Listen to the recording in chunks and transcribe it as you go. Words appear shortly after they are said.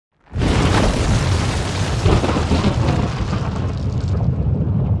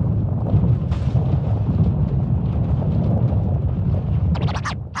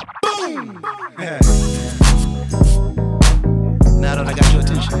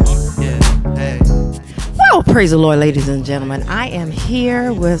Praise the Lord, ladies and gentlemen. I am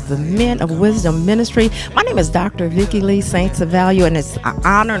here with the Men of Wisdom Ministry. My name is Dr. Vicki Lee, Saints of Value, and it's an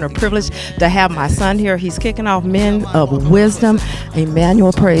honor and a privilege to have my son here. He's kicking off Men of Wisdom,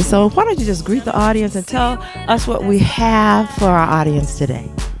 Emmanuel Praise. So why don't you just greet the audience and tell us what we have for our audience today.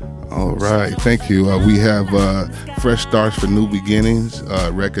 All right, thank you. We have fresh starts for new beginnings,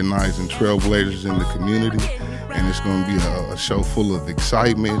 recognizing trailblazers in the community, and it's going to be a show full of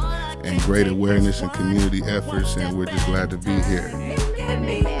excitement and great awareness and community efforts, and we're just glad to be here.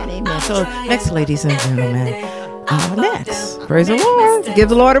 Amen. So next, ladies and gentlemen, next, praise the Lord. Give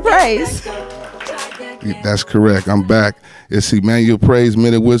the Lord a praise. That's correct. I'm back. It's Emmanuel Praise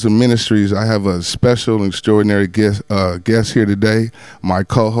Men of Wisdom Ministries. I have a special and extraordinary guest here today, my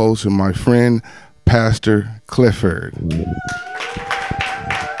co-host and my friend, Pastor Clifford.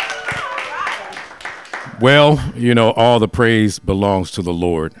 Well, you know, all the praise belongs to the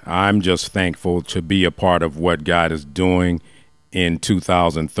Lord. I'm just thankful to be a part of what God is doing in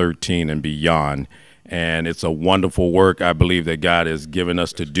 2013 and beyond. And it's a wonderful work, I believe, that God has given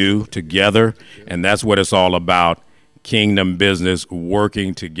us to do together. And that's what it's all about, kingdom business,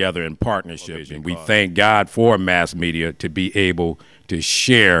 working together in partnership. And we thank God for mass media to be able to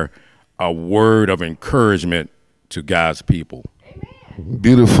share a word of encouragement to God's people.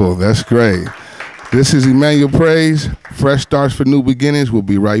 Beautiful. That's great. This is Emmanuel Praise. Fresh starts for new beginnings. We'll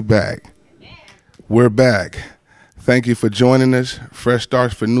be right back. We're back. Thank you for joining us. Fresh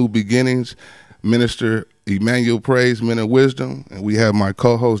starts for new beginnings. Minister Emmanuel Praise, Men of Wisdom, and we have my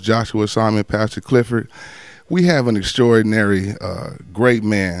co-host Joshua Simon, Pastor Clifford. We have an extraordinary, great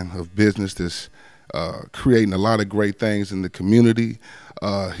man of business that's creating a lot of great things in the community.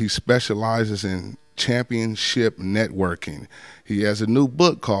 He specializes in championship networking. He has a new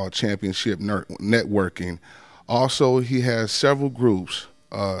book called Championship Networking. Also, he has several groups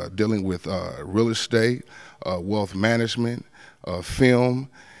dealing with real estate, wealth management, film.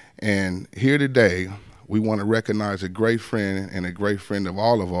 And here today, we want to recognize a great friend and a great friend of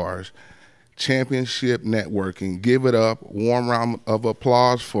all of ours, Championship Networking. Give it up. Warm round of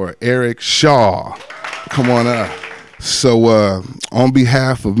applause for Eric Shaw. Come on up. So on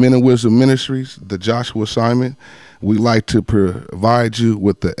behalf of Men of Wisdom Ministries, the Joshua Simon, we'd like to provide you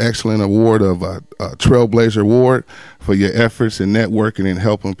with the excellent award of a Trailblazer Award for your efforts in networking and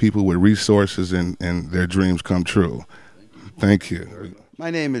helping people with resources and their dreams come true. Thank you.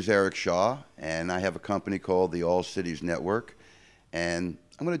 My name is Eric Shaw, and I have a company called the All Cities Network. And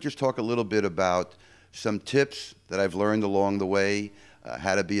I'm going to just talk a little bit about some tips that I've learned along the way,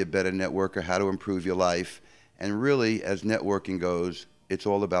 how to be a better networker, how to improve your life. And really, as networking goes, it's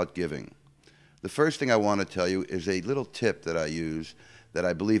all about giving. The first thing I want to tell you is a little tip that I use that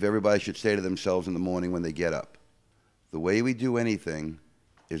I believe everybody should say to themselves in the morning when they get up. The way we do anything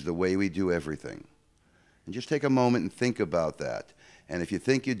is the way we do everything. And just take a moment and think about that. And if you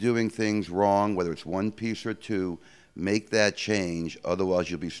think you're doing things wrong, whether it's one piece or two, make that change.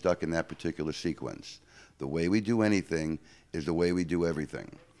 Otherwise, you'll be stuck in that particular sequence. The way we do anything is the way we do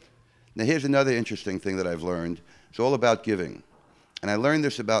everything. Now, here's another interesting thing that I've learned. It's all about giving. And I learned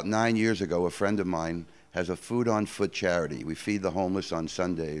this about 9 years ago. A friend of mine has a Food on Foot charity. We feed the homeless on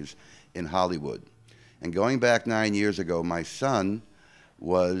Sundays in Hollywood. And going back 9 years ago, my son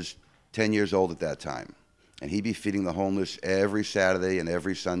was 10 years old at that time. And he'd be feeding the homeless every Saturday and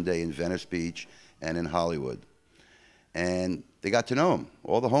every Sunday in Venice Beach and in Hollywood. And they got to know him.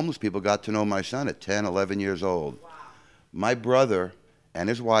 All the homeless people got to know my son at 10, 11 years old. Wow. My brother and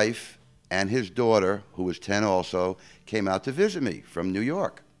his wife and his daughter, who was 10 also, came out to visit me from New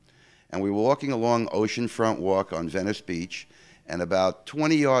York. And we were walking along Oceanfront Walk on Venice Beach, and about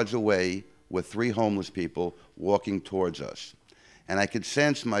 20 yards away were 3 homeless people walking towards us. And I could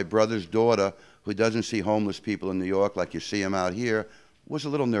sense my brother's daughter, who doesn't see homeless people in New York like you see them out here, was a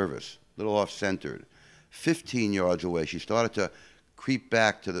little nervous, a little off-centered. 15 yards away, she started to creep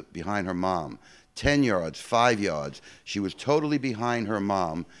back to behind her mom. 10 yards, 5 yards, she was totally behind her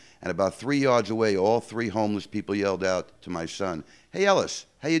mom. And about 3 yards away, all 3 homeless people yelled out to my son, "Hey, Ellis,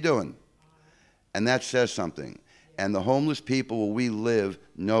 how you doing?" And that says something. And the homeless people where we live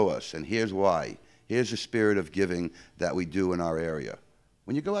know us, and here's why. Here's the spirit of giving that we do in our area.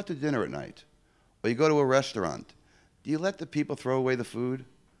 When you go out to dinner at night, or you go to a restaurant, do you let the people throw away the food,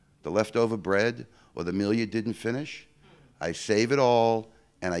 the leftover bread, or the meal you didn't finish? I save it all,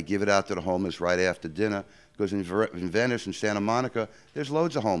 and I give it out to the homeless right after dinner, because in Venice and Santa Monica, there's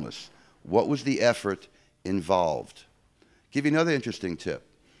loads of homeless. What was the effort involved? Give you another interesting tip.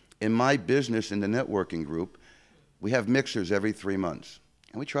 In my business, in the networking group, we have mixers every 3 months.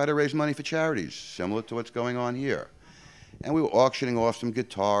 And we try to raise money for charities, similar to what's going on here. And we were auctioning off some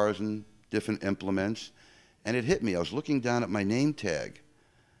guitars and different implements. And it hit me. I was looking down at my name tag.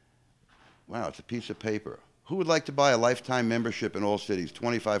 Wow, it's a piece of paper. Who would like to buy a lifetime membership in All Cities,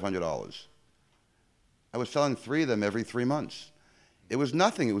 $2,500? I was selling 3 of them every 3 months. It was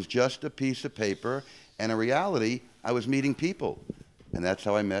nothing. It was just a piece of paper. And in reality, I was meeting people. And that's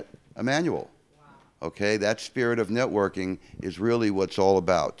how I met Emmanuel. Wow. Okay, that spirit of networking is really what's all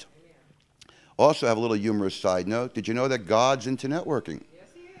about. Also, I have a little humorous side note. Did you know that God's into networking? Yes,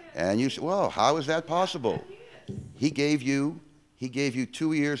 he is. And you say, well, how is that possible? He gave you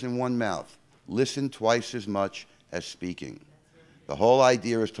 2 ears and 1 mouth. Listen twice as much as speaking. The whole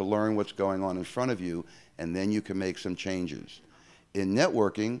idea is to learn what's going on in front of you, and then you can make some changes. In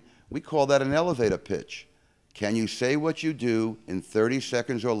networking, we call that an elevator pitch. Can you say what you do in 30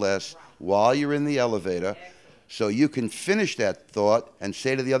 seconds or less while you're in the elevator so you can finish that thought and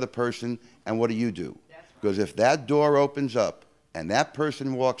say to the other person, and what do you do? Because if that door opens up and that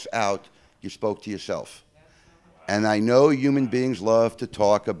person walks out, you spoke to yourself. And I know human beings love to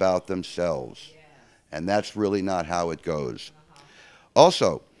talk about themselves. And that's really not how it goes.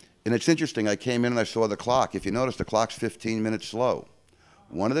 Also, and it's interesting, I came in and I saw the clock. If you notice, the clock's 15 minutes slow.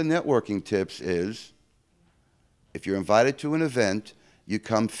 One of the networking tips is, if you're invited to an event, you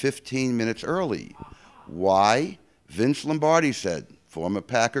come 15 minutes early. Why? Vince Lombardi said, former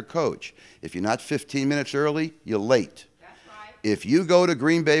Packer coach, if you're not 15 minutes early, you're late. That's right. If you go to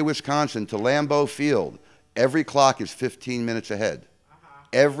Green Bay, Wisconsin, to Lambeau Field, every clock is 15 minutes ahead.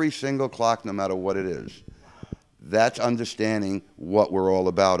 Every single clock, no matter what it is. That's understanding what we're all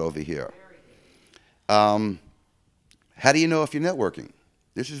about over here. How do you know if you're networking?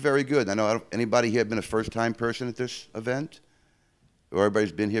 This is very good. I know anybody here been a first-time person at this event? Or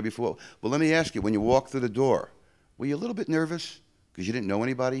everybody's been here before? Well, let me ask you, when you walked through the door, were you a little bit nervous because you didn't know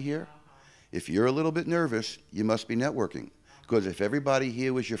anybody here? If you're a little bit nervous, you must be networking. Because if everybody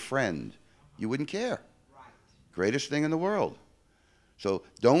here was your friend, you wouldn't care. Greatest thing in the world. So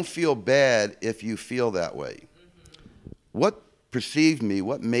don't feel bad if you feel that way. What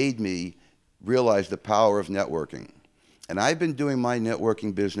made me realize the power of networking? And I've been doing my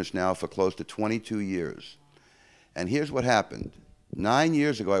networking business now for close to 22 years. And here's what happened. 9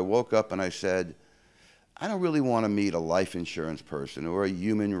 years ago, I woke up and I said, I don't really want to meet a life insurance person or a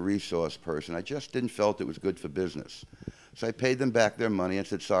human resource person. I just didn't felt it was good for business. So I paid them back their money and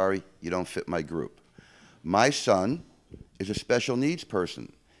said, sorry, you don't fit my group. My son is a special needs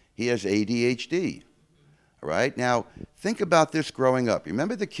person. He has ADHD. All right? Now, think about this growing up. You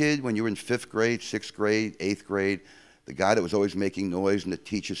remember the kid when you were in 5th grade, 6th grade, 8th grade, the guy that was always making noise and the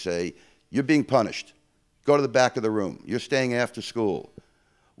teacher say, you're being punished. Go to the back of the room. You're staying after school.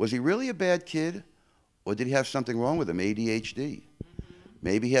 Was he really a bad kid? Or did he have something wrong with him, ADHD?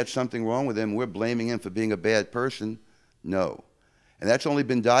 Maybe he had something wrong with him. We're blaming him for being a bad person. No. And that's only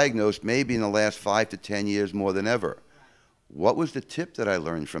been diagnosed maybe in the last 5 to 10 years more than ever. What was the tip that I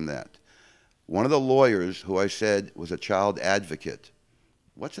learned from that? One of the lawyers who I said was a child advocate.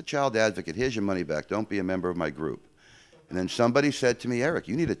 What's a child advocate? Here's your money back. Don't be a member of my group. And then somebody said to me, Eric,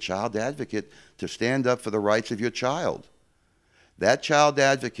 you need a child advocate to stand up for the rights of your child. That child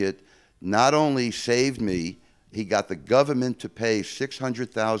advocate not only saved me, he got the government to pay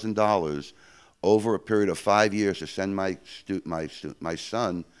 $600,000 over a period of 5 years to send my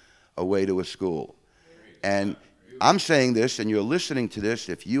son away to a school. And I'm saying this, and you're listening to this,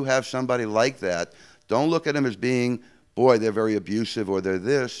 if you have somebody like that, don't look at them as being, boy, they're very abusive or they're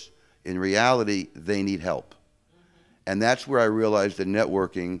this. In reality, they need help. And that's where I realized that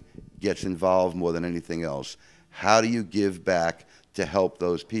networking gets involved more than anything else. How do you give back to help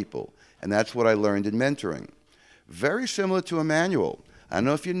those people? And that's what I learned in mentoring. Very similar to Emmanuel. I don't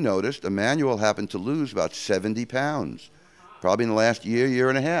know if you noticed, Emmanuel happened to lose about 70 pounds, probably in the last year, year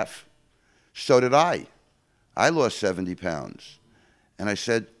and a half. So did I. I lost 70 pounds. And I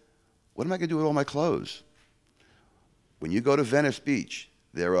said, what am I going to do with all my clothes? When you go to Venice Beach,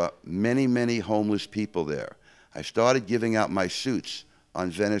 there are many, many homeless people there. I started giving out my suits on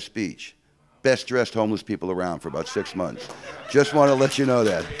Venice Beach. Best dressed homeless people around for about 6 months. Just want to let you know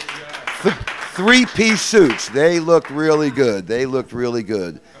that. 3-piece suits. They looked really good. They looked really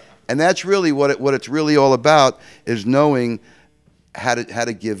good. And that's really what it's really all about, is knowing how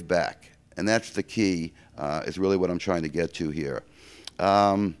to give back. And that's the key, is really what I'm trying to get to here.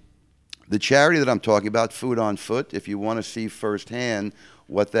 The charity that I'm talking about, Food on Foot, if you want to see firsthand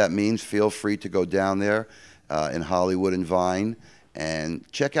what that means, feel free to go down there in Hollywood and Vine and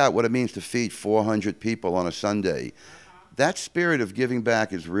check out what it means to feed 400 people on a Sunday. That spirit of giving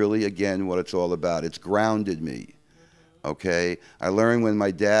back is really, again, what it's all about. It's grounded me, okay? I learned when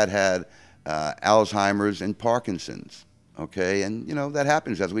my dad had Alzheimer's and Parkinson's. okay? And, you know, that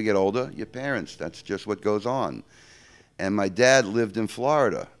happens as we get older. Your parents, that's just what goes on. And my dad lived in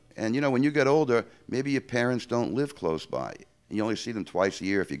Florida. And, you know, when you get older, maybe your parents don't live close by. You only see them twice a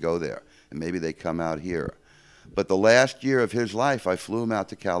year if you go there. And maybe they come out here. But the last year of his life, I flew him out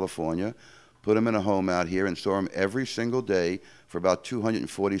to California, put him in a home out here, and saw him every single day for about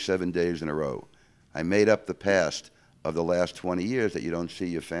 247 days in a row. I made up the past of the last 20 years that you don't see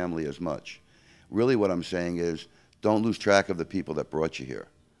your family as much. Really what I'm saying is, don't lose track of the people that brought you here.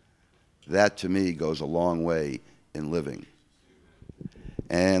 That, to me, goes a long way in living.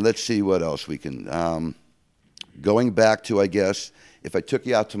 And let's see what else we can. Going back to, I guess, if I took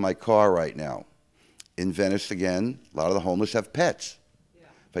you out to my car right now, in Venice again, a lot of the homeless have pets. Yeah.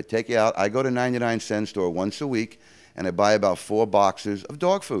 If I take you out, I go to 99-cent store once a week, and I buy about 4 boxes of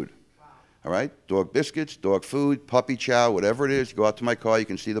dog food. Wow. All right? Dog biscuits, dog food, puppy chow, whatever it is. You go out to my car, you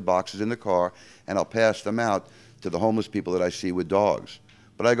can see the boxes in the car, and I'll pass them out to the homeless people that I see with dogs.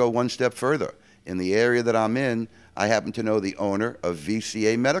 But I go one step further. In the area that I'm in, I happen to know the owner of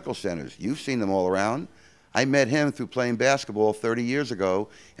VCA Medical Centers. You've seen them all around. I met him through playing basketball 30 years ago,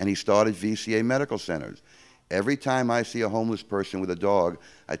 and he started VCA Medical Centers. Every time I see a homeless person with a dog,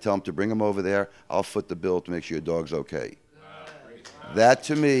 I tell him to bring him over there. I'll foot the bill to make sure your dog's okay. That,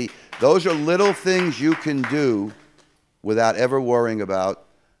 to me, those are little things you can do without ever worrying about,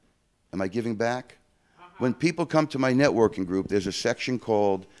 am I giving back? When people come to my networking group, there's a section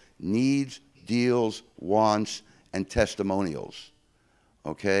called Needs, Deals, Wants, and Testimonials.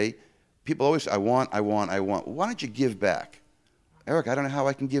 Okay? People always say, I want. Why don't you give back? Eric, I don't know how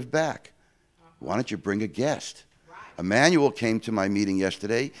I can give back. Why don't you bring a guest? Emmanuel came to my meeting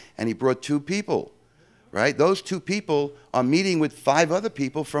yesterday, and he brought 2 people, right? Those 2 people are meeting with 5 other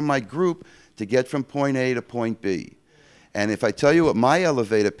people from my group to get from point A to point B. And if I tell you what my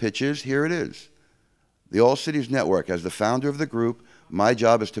elevator pitch is, here it is. The All Cities Network, as the founder of the group, my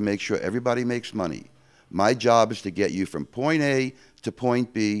job is to make sure everybody makes money. My job is to get you from point A to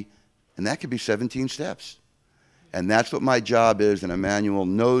point B, and that could be 17 steps. And that's what my job is, and Emmanuel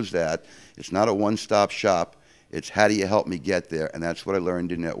knows that. It's not a one-stop shop. It's how do you help me get there, and that's what I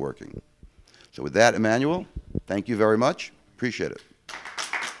learned in networking. So with that, Emmanuel, thank you very much. Appreciate it.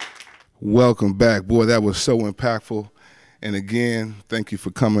 Welcome back. Boy, that was so impactful. And again, thank you for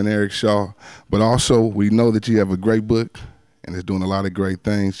coming, Eric Shaw. But also, we know that you have a great book, and it's doing a lot of great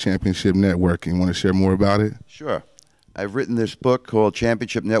things, Championship Networking. Want to share more about it? Sure. I've written this book called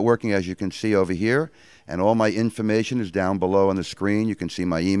Championship Networking, as you can see over here, and all my information is down below on the screen. You can see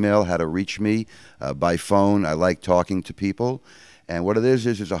my email, how to reach me by phone. I like talking to people. And what it is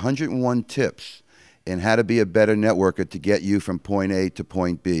 101 tips in how to be a better networker to get you from point A to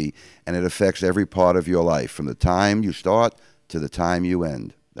point B, and it affects every part of your life, from the time you start to the time you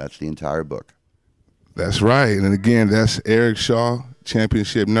end. That's the entire book. That's right. And again, that's Eric Shaw,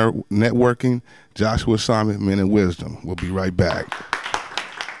 Championship Networking, Joshua Simon, Men and Wisdom. We'll be right back.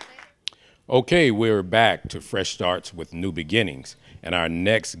 Okay, we're back to Fresh Starts with New Beginnings, and our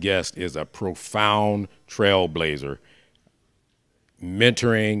next guest is a profound trailblazer,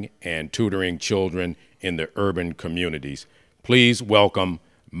 mentoring and tutoring children in the urban communities. Please welcome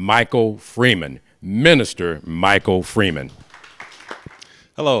Michael Freeman, Minister Michael Freeman.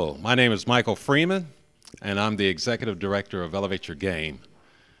 Hello, my name is Michael Freeman, and I'm the Executive Director of Elevate Your Game.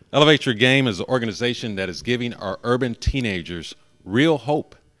 Elevate Your Game is an organization that is giving our urban teenagers real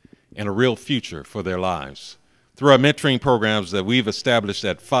hope and a real future for their lives. Through our mentoring programs that we've established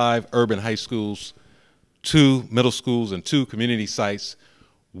at 5 urban high schools, 2 middle schools, and 2 community sites,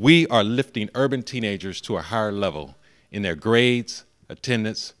 we are lifting urban teenagers to a higher level in their grades,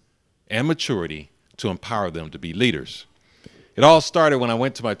 attendance, and maturity to empower them to be leaders. It all started when I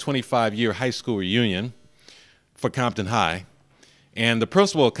went to my 25-year high school reunion for Compton High, and the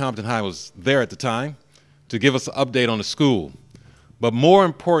principal of Compton High was there at the time to give us an update on the school. But more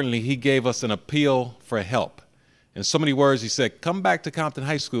importantly, he gave us an appeal for help. In so many words, he said, come back to Compton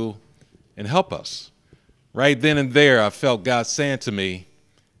High School and help us. Right then and there, I felt God saying to me,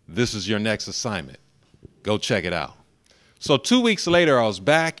 this is your next assignment. Go check it out. So 2 weeks later, I was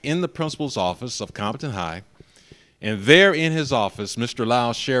back in the principal's office of Compton High, and there in his office, Mr.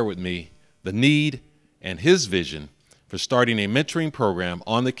 Lau shared with me the need and his vision for starting a mentoring program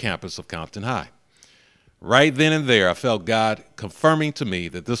on the campus of Compton High. Right then and there, I felt God confirming to me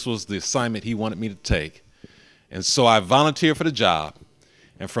that this was the assignment he wanted me to take. And so I volunteered for the job.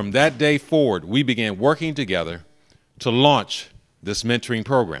 And from that day forward, we began working together to launch this mentoring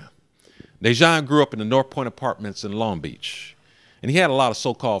program. Dejan grew up in the North Point Apartments in Long Beach. And he had a lot of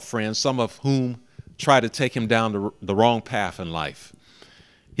so-called friends, some of whom tried to take him down the wrong path in life.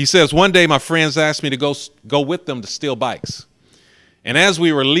 He says, one day my friends asked me to go with them to steal bikes. And as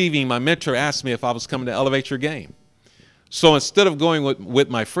we were leaving, my mentor asked me if I was coming to Elevate Your Game. So instead of going with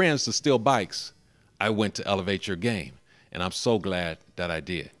my friends to steal bikes, I went to Elevate Your Game. And I'm so glad that I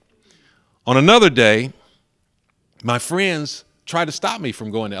did. On another day, my friends tried to stop me from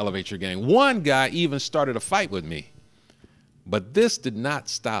going to Elevate Your Game. One guy even started a fight with me. But this did not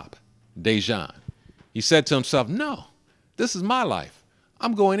stop Dejan. He said to himself, no, this is my life.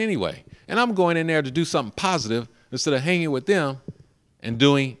 I'm going anyway. And I'm going in there to do something positive instead of hanging with them and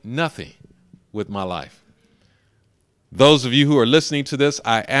doing nothing with my life. Those of you who are listening to this,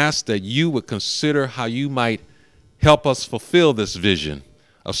 I ask that you would consider how you might help us fulfill this vision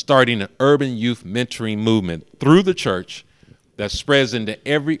of starting an urban youth mentoring movement through the church that spreads into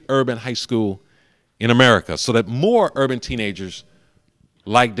every urban high school in America so that more urban teenagers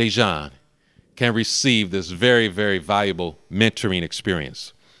like Dejan can receive this very, very valuable mentoring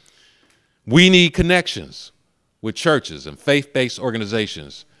experience. We need connections with churches and faith-based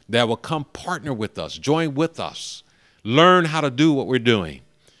organizations that will come partner with us, join with us, learn how to do what we're doing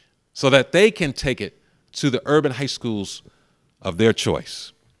so that they can take it to the urban high schools of their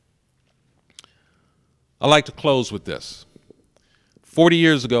choice. I'd like to close with this. 40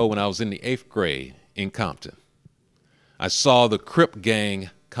 years ago, when I was in the 8th grade in Compton, I saw the Crip gang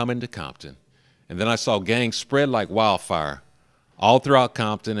come into Compton, and then I saw gangs spread like wildfire all throughout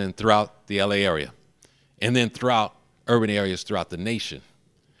Compton and throughout the LA area, and then throughout urban areas throughout the nation,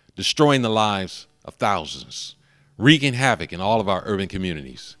 destroying the lives of thousands, wreaking havoc in all of our urban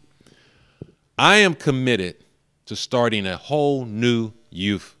communities. I am committed to starting a whole new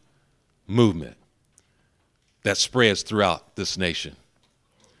youth movement that spreads throughout this nation,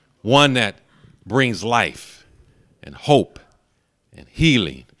 one that brings life and hope and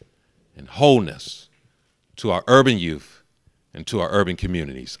healing and wholeness to our urban youth and to our urban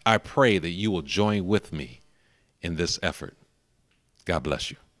communities. I pray that you will join with me in this effort. God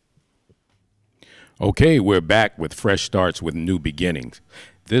bless you. Okay, we're back with Fresh Starts with New Beginnings.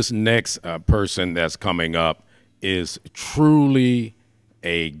 This next person that's coming up is truly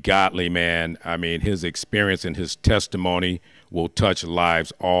a godly man. I mean, his experience and his testimony will touch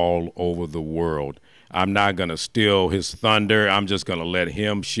lives all over the world. I'm not going to steal his thunder. I'm just going to let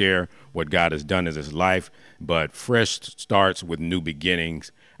him share what God has done in his life. But Fresh Starts with New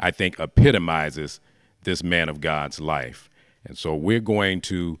Beginnings, I think, epitomizes this man of God's life. And so we're going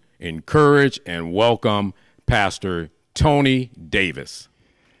to encourage and welcome Pastor Tony Davis.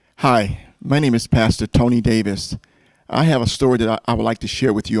 Hi, my name is Pastor Tony Davis. I have a story that I would like to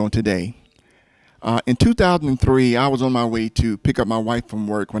share with you on today. In 2003, I was on my way to pick up my wife from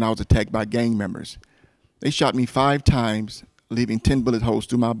work when I was attacked by gang members. They shot me 5 times, leaving 10 bullet holes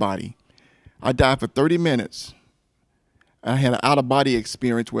through my body. I died for 30 minutes. I had an out-of-body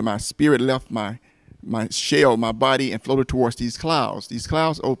experience where my spirit left my shell, my body, and floated towards these clouds. These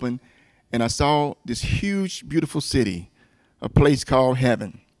clouds opened, and I saw this huge, beautiful city, a place called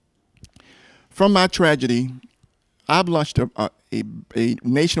heaven. From my tragedy, I've launched a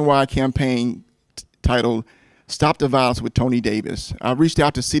nationwide campaign titled Stop the Violence with Tony Davis. I reached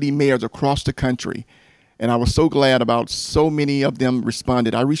out to city mayors across the country, and I was so glad about so many of them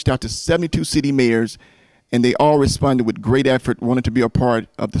responded. I reached out to 72 city mayors, and they all responded with great effort, wanted to be a part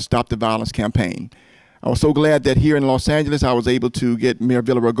of the Stop the Violence campaign. I was so glad that here in Los Angeles, I was able to get Mayor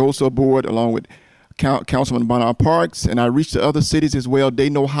Villaraigosa aboard along with Councilman Bernard Parks, and I reached to other cities as well,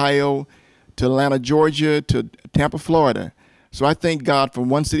 Dayton, Ohio, to Atlanta, Georgia, to Tampa, Florida. So I thank God from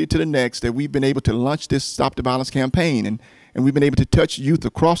one city to the next that we've been able to launch this Stop the Violence campaign, and we've been able to touch youth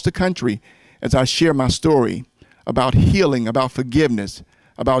across the country as I share my story about healing, about forgiveness,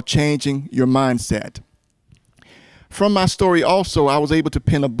 about changing your mindset. From my story also, I was able to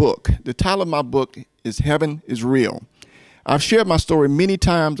pen a book. The title of my book is Heaven is Real. I've shared my story many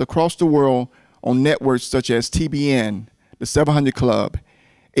times across the world on networks such as TBN, the 700 Club.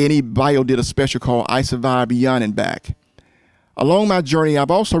 A&E Bio did a special called I Survived Beyond and Back. Along my journey, I've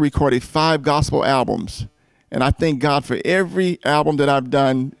also recorded 5 gospel albums, and I thank God for every album that I've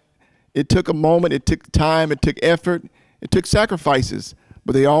done. It took a moment, it took time, it took effort, it took sacrifices,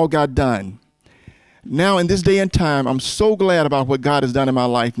 but they all got done. Now, in this day and time, I'm so glad about what God has done in my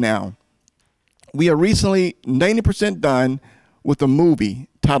life now. We are recently 90% done with a movie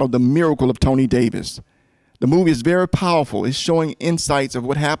titled The Miracle of Tony Davis. The movie is very powerful. It's showing insights of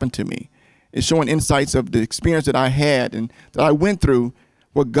what happened to me. It's showing insights of the experience that I had and that I went through,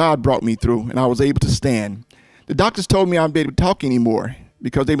 what God brought me through, and I was able to stand. The doctors told me I wouldn't be able to talk anymore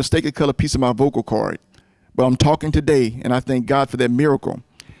because they mistakenly cut a piece of my vocal cord. But I'm talking today, and I thank God for that miracle.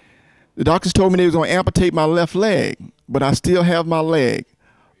 The doctors told me they was going to amputate my left leg, but I still have my leg.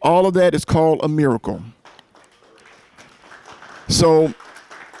 All of that is called a miracle. So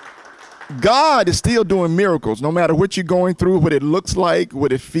God is still doing miracles. No matter what you're going through, what it looks like,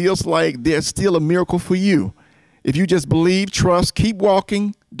 what it feels like, there's still a miracle for you. If you just believe, trust, keep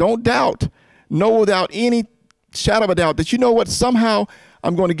walking, don't doubt. Know without any shadow of a doubt that you know what, somehow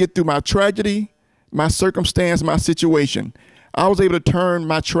I'm going to get through my tragedy, my circumstance, my situation. I was able to turn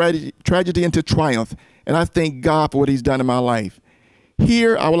my tragedy into triumph, and I thank God for what he's done in my life.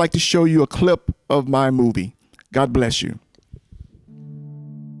 Here, I would like to show you a clip of my movie. God bless you.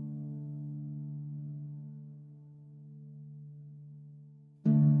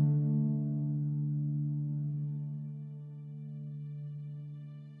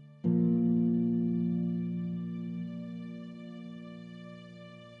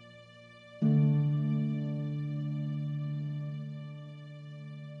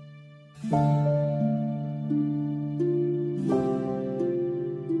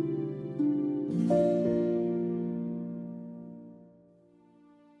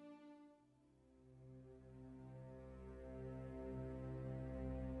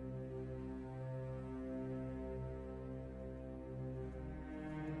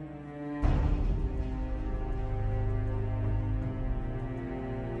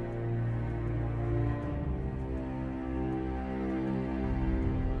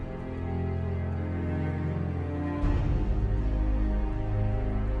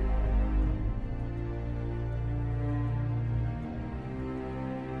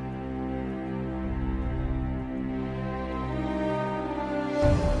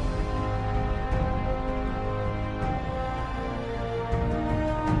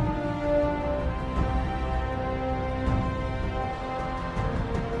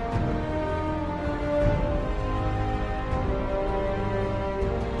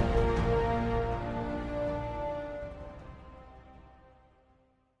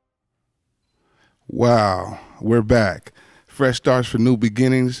 Wow, we're back. Fresh starts for new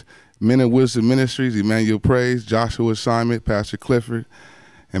beginnings. Men of Wisdom Ministries, Emmanuel Praise, Joshua Assignment, Pastor Clifford,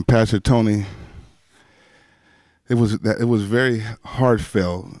 and Pastor Tony. It was very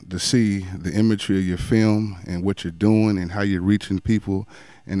heartfelt to see the imagery of your film and what you're doing and how you're reaching people.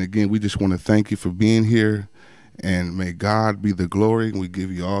 And again, we just want to thank you for being here, and may God be the glory. And we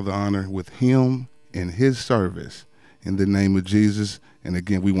give you all the honor with him and his service in the name of Jesus. And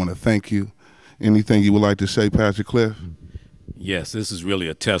again, we want to thank you. Anything you would like to say, Pastor Cliff? Yes, this is really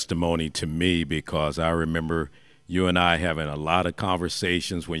a testimony to me, because I remember you and I having a lot of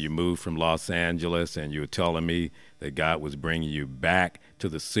conversations when you moved from Los Angeles, and you were telling me that God was bringing you back to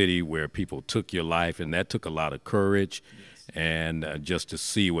the city where people took your life, and that took a lot of courage. Yes. And just to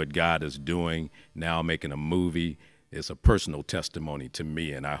see what God is doing now, making a movie, is a personal testimony to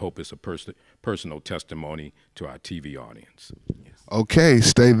me, and I hope it's a personal testimony to our TV audience. Yes. Okay,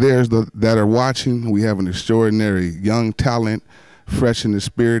 stay there that are watching. We have an extraordinary young talent, fresh in the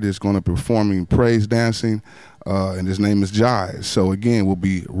spirit, is going to performing praise dancing, and his name is Jai. So again, we'll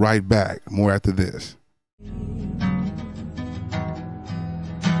be right back. More after this.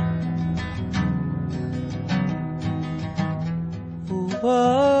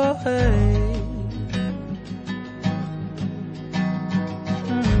 Oh, hey.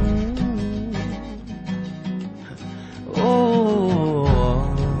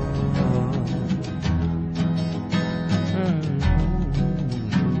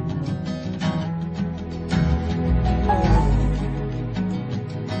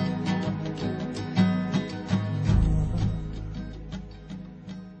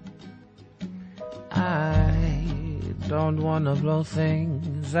 Don't wanna blow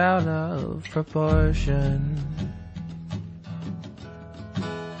things out of proportion.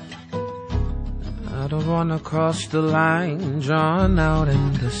 I don't wanna cross the line drawn out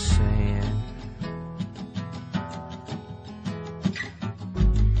in the sand.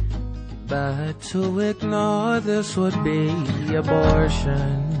 But to ignore this would be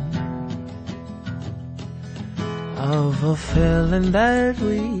abortion of a feeling that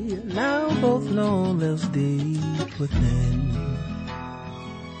we now both know lives deep within.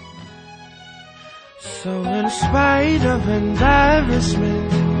 So in spite of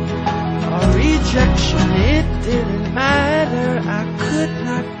embarrassment or rejection, it didn't matter. I could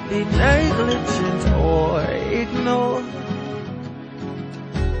not be negligent or ignore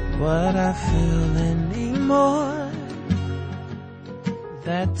what I feel anymore.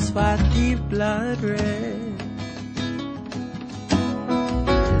 That's why deep blood red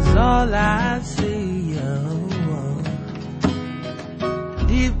is all I see. Oh,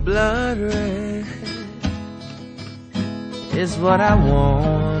 deep blood red is what I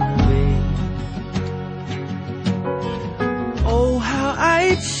wanna be. Oh, how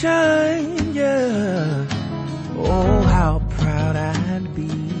I'd shine, yeah. Oh, how proud I'd be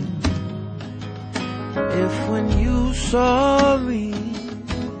if when you saw me,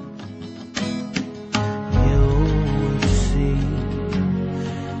 you would see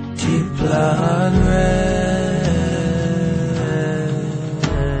deep blood red,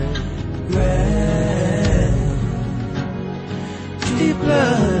 deep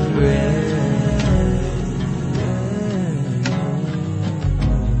blood red.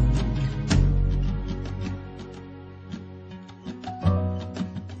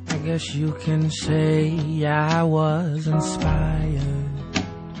 I guess you can say I was inspired.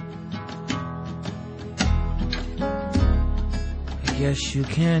 I guess you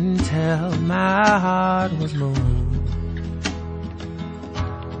can tell my heart was moved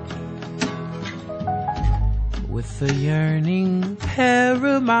with a yearning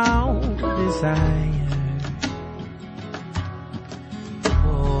paramount desire.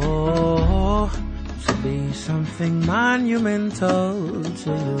 Oh, to be something monumental to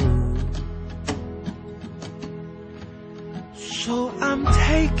you. So I'm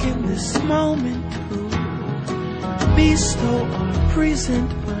taking this moment to bestow or present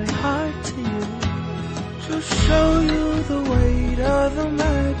my heart to you, to show you the weight of the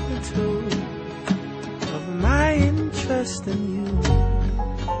magnitude of my interest in you.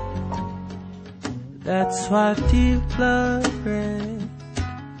 That's why deep blood red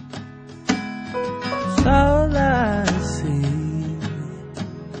is all I see.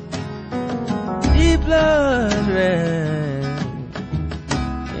 Deep blood red,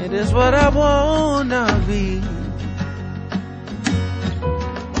 it is what I wanna be.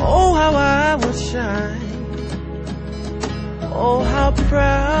 Oh, how I would shine. Oh, how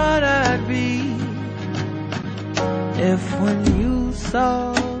proud I'd be if when you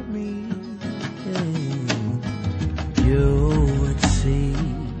saw me, you would see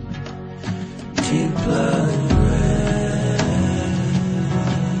deep blood red,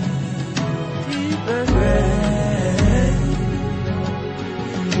 deep blood red,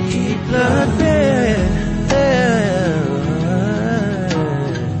 deep blood red.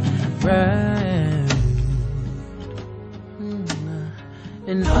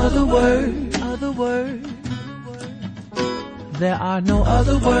 In other words, there are no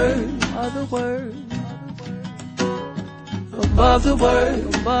other words, above the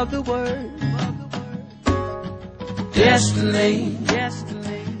word, destiny,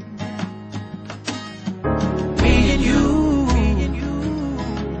 me and you,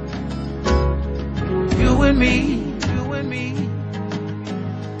 you and me,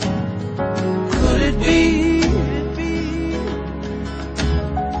 could it be?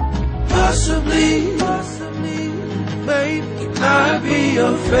 Possibly, babe, can I be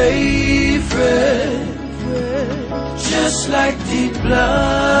your favorite? Just like deep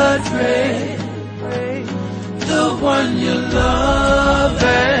blood red, the one you love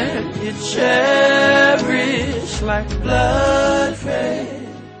and you cherish like blood red.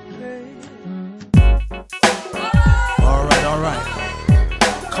 All right.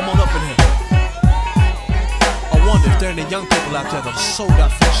 Come on up in here. I wonder if there are any young people out there that are sold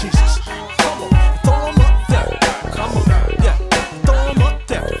out for Jesus.